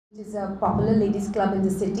It is a popular ladies club in the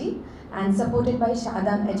city and supported by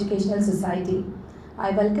Shadam Educational Society.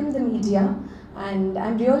 I welcome the media and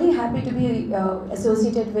I'm really happy to be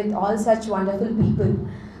associated with all such wonderful people.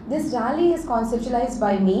 This rally is conceptualized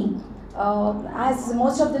by me. As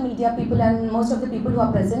most of the media people and most of the people who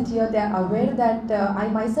are present here, they are aware that I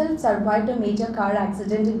myself survived a major car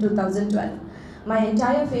accident in 2012. My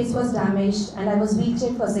entire face was damaged and I was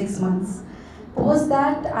wheelchair for 6 months. Post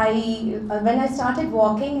that, when I started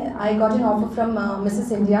walking, I got an offer from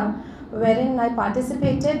Mrs. India, wherein I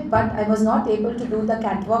participated, but I was not able to do the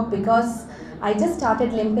catwalk because I just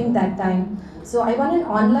started limping that time. So I won an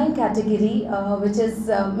online category, which is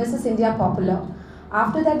Mrs. India Popular.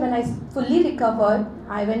 After that, when I fully recovered,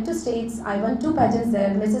 I went to States. I won 2 pageants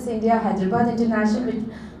there, Mrs. India Hyderabad International,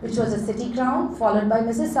 which was a city crown, followed by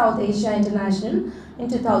Mrs. South Asia International in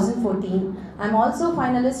 2014. I'm also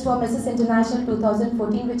finalist for Mrs. International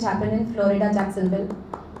 2014, which happened in Florida, Jacksonville.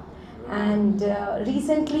 And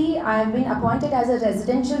recently, I've been appointed as a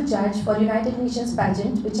residential judge for United Nations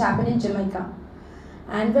pageant, which happened in Jamaica.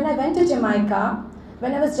 And when I went to Jamaica,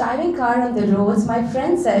 when I was driving car on the roads, my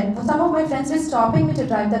friends said, some of my friends were stopping me to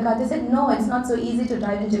drive the car. They said, no, it's not so easy to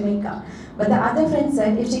drive in Jamaica. But the other friend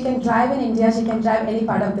said, if she can drive in India, she can drive any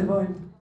part of the world.